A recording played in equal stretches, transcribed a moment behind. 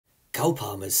Cole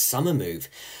Palmer's summer move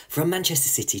from Manchester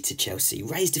City to Chelsea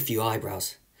raised a few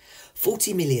eyebrows.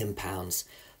 £40 million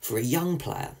for a young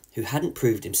player who hadn't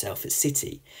proved himself at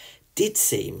City did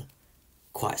seem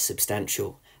quite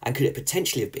substantial, and could it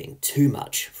potentially have been too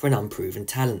much for an unproven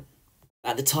talent?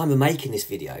 At the time of making this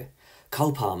video,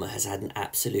 Cole Palmer has had an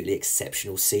absolutely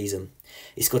exceptional season.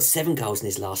 He scored 7 goals in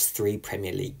his last 3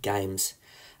 Premier League games,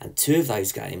 and 2 of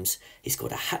those games he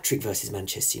scored a hat-trick versus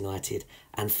Manchester United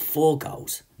and 4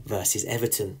 goals versus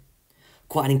Everton.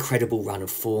 Quite an incredible run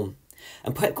of form,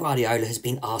 and Pep Guardiola has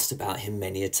been asked about him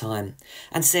many a time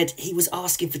and said he was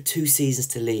asking for 2 seasons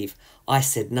to leave. I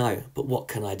said no, but what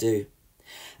can I do?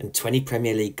 And 20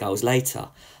 Premier League goals later,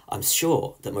 I'm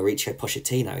sure that Mauricio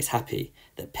Pochettino is happy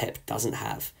that Pep doesn't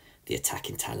have the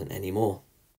attacking talent anymore.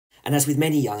 And as with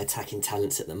many young attacking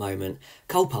talents at the moment,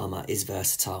 Cole Palmer is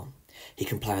versatile. He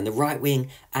can play on the right wing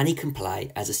and he can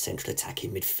play as a central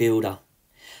attacking midfielder.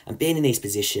 And being in these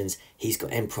positions, he's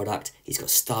got end product, he's got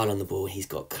style on the ball, he's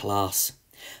got class.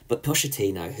 But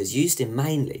Pochettino has used him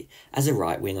mainly as a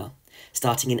right winger,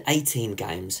 starting in 18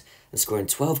 games and scoring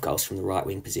 12 goals from the right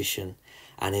wing position,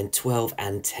 and then 12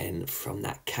 and 10 from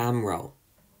that cam role.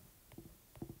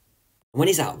 When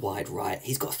he's out wide right,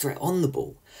 he's got threat on the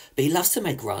ball, but he loves to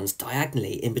make runs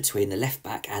diagonally in between the left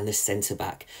back and the centre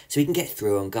back so he can get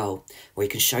through on goal, where he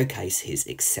can showcase his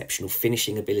exceptional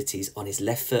finishing abilities on his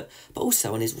left foot, but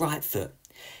also on his right foot.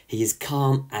 He is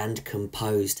calm and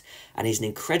composed, and he's an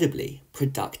incredibly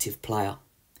productive player.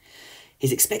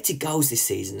 His expected goals this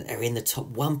season are in the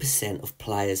top 1% of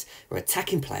players or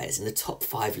attacking players in the top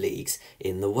 5 leagues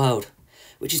in the world,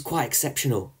 which is quite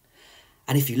exceptional.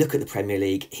 And if you look at the Premier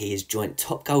League, he is joint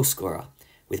top goal scorer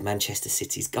with Manchester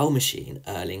City's goal machine,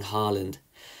 Erling Haaland.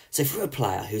 So for a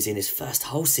player who's in his first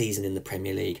whole season in the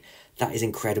Premier League, that is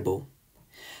incredible.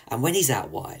 And when he's out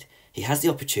wide, he has the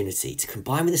opportunity to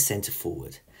combine with a centre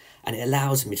forward, and it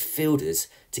allows midfielders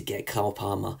to get Cole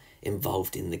Palmer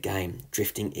involved in the game,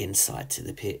 drifting inside to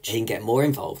the pitch. He can get more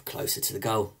involved closer to the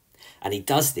goal, and he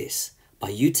does this by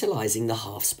utilising the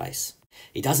half space.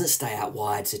 He doesn't stay out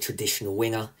wide as a traditional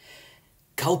winger.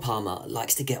 Cole Palmer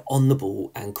likes to get on the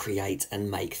ball and create and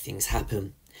make things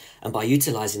happen, and by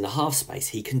utilising the half space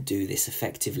he can do this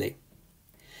effectively.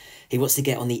 He wants to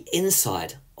get on the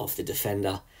inside of the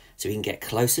defender so he can get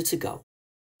closer to goal.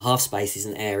 Half space is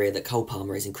an area that Cole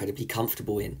Palmer is incredibly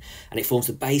comfortable in, and it forms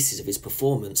the basis of his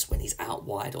performance when he's out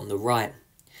wide on the right.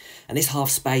 And this half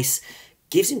space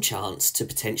gives him chance to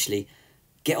potentially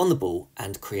get on the ball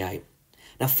and create.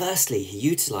 Now firstly, he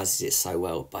utilises it so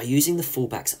well by using the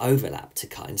fullback's overlap to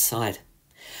cut inside.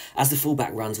 As the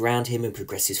fullback runs round him and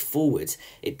progresses forwards,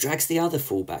 it drags the other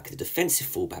fullback, the defensive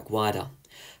fullback, wider.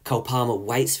 Cole Palmer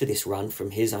waits for this run from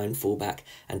his own fullback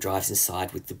and drives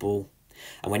inside with the ball.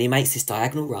 And when he makes this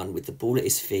diagonal run with the ball at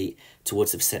his feet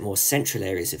towards the more central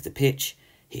areas of the pitch,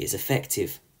 he is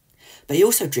effective. But he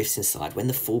also drifts inside when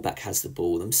the fullback has the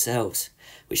ball themselves,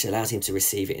 which allows him to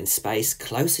receive it in space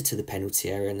closer to the penalty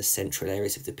area and the central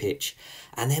areas of the pitch,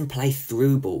 and then play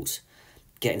through balls,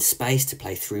 getting space to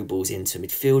play through balls into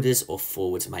midfielders or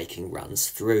forwards making runs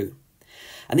through.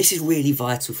 And this is really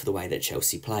vital for the way that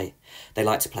Chelsea play. They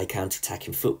like to play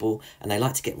counter-attacking football, and they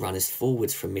like to get runners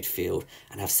forwards from midfield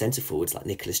and have centre-forwards like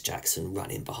Nicholas Jackson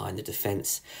running behind the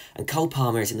defence. And Cole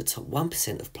Palmer is in the top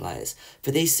 1% of players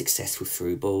for these successful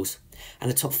through balls,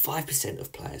 and the top 5%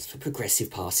 of players for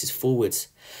progressive passes forwards.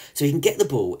 So he can get the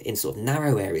ball in sort of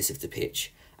narrow areas of the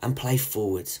pitch and play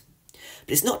forwards.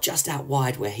 But it's not just out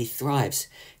wide where he thrives.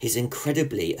 He's an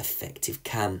incredibly effective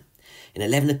cam. In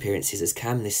 11 appearances as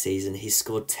cam this season, he's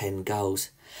scored 10 goals.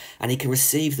 And he can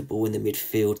receive the ball in the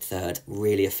midfield third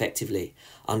really effectively.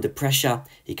 Under pressure,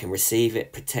 he can receive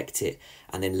it, protect it,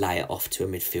 and then lay it off to a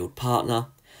midfield partner.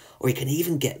 Or he can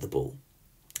even get the ball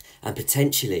and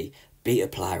potentially beat a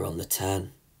player on the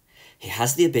turn. He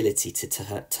has the ability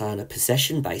to turn a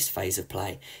possession-based phase of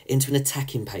play into an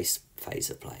attacking-based phase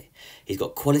of play. He's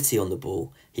got quality on the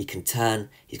ball, he can turn,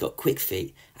 he's got quick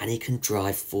feet, and he can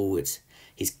drive forwards.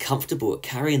 He's comfortable at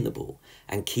carrying the ball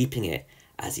and keeping it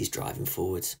as he's driving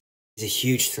forwards. He's a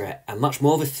huge threat, and much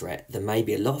more of a threat than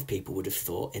maybe a lot of people would have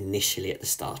thought initially at the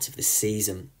start of the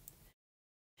season.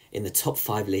 In the top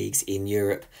 5 leagues in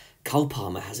Europe, Cole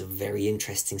Palmer has a very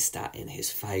interesting stat in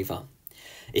his favour.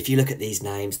 If you look at these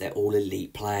names, they're all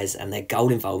elite players and their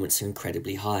goal involvements are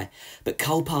incredibly high. But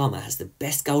Cole Palmer has the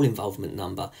best goal involvement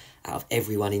number out of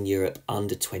everyone in Europe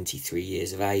under 23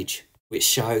 years of age, which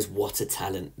shows what a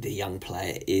talent the young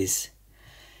player is.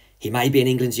 He may be in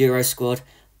England's Euro squad,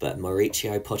 but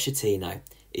Mauricio Pochettino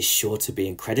is sure to be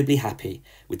incredibly happy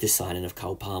with the signing of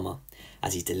Cole Palmer,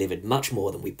 as he's delivered much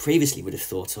more than we previously would have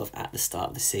thought of at the start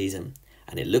of the season,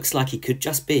 and it looks like he could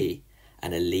just be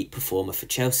an elite performer for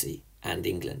Chelsea and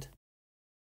England.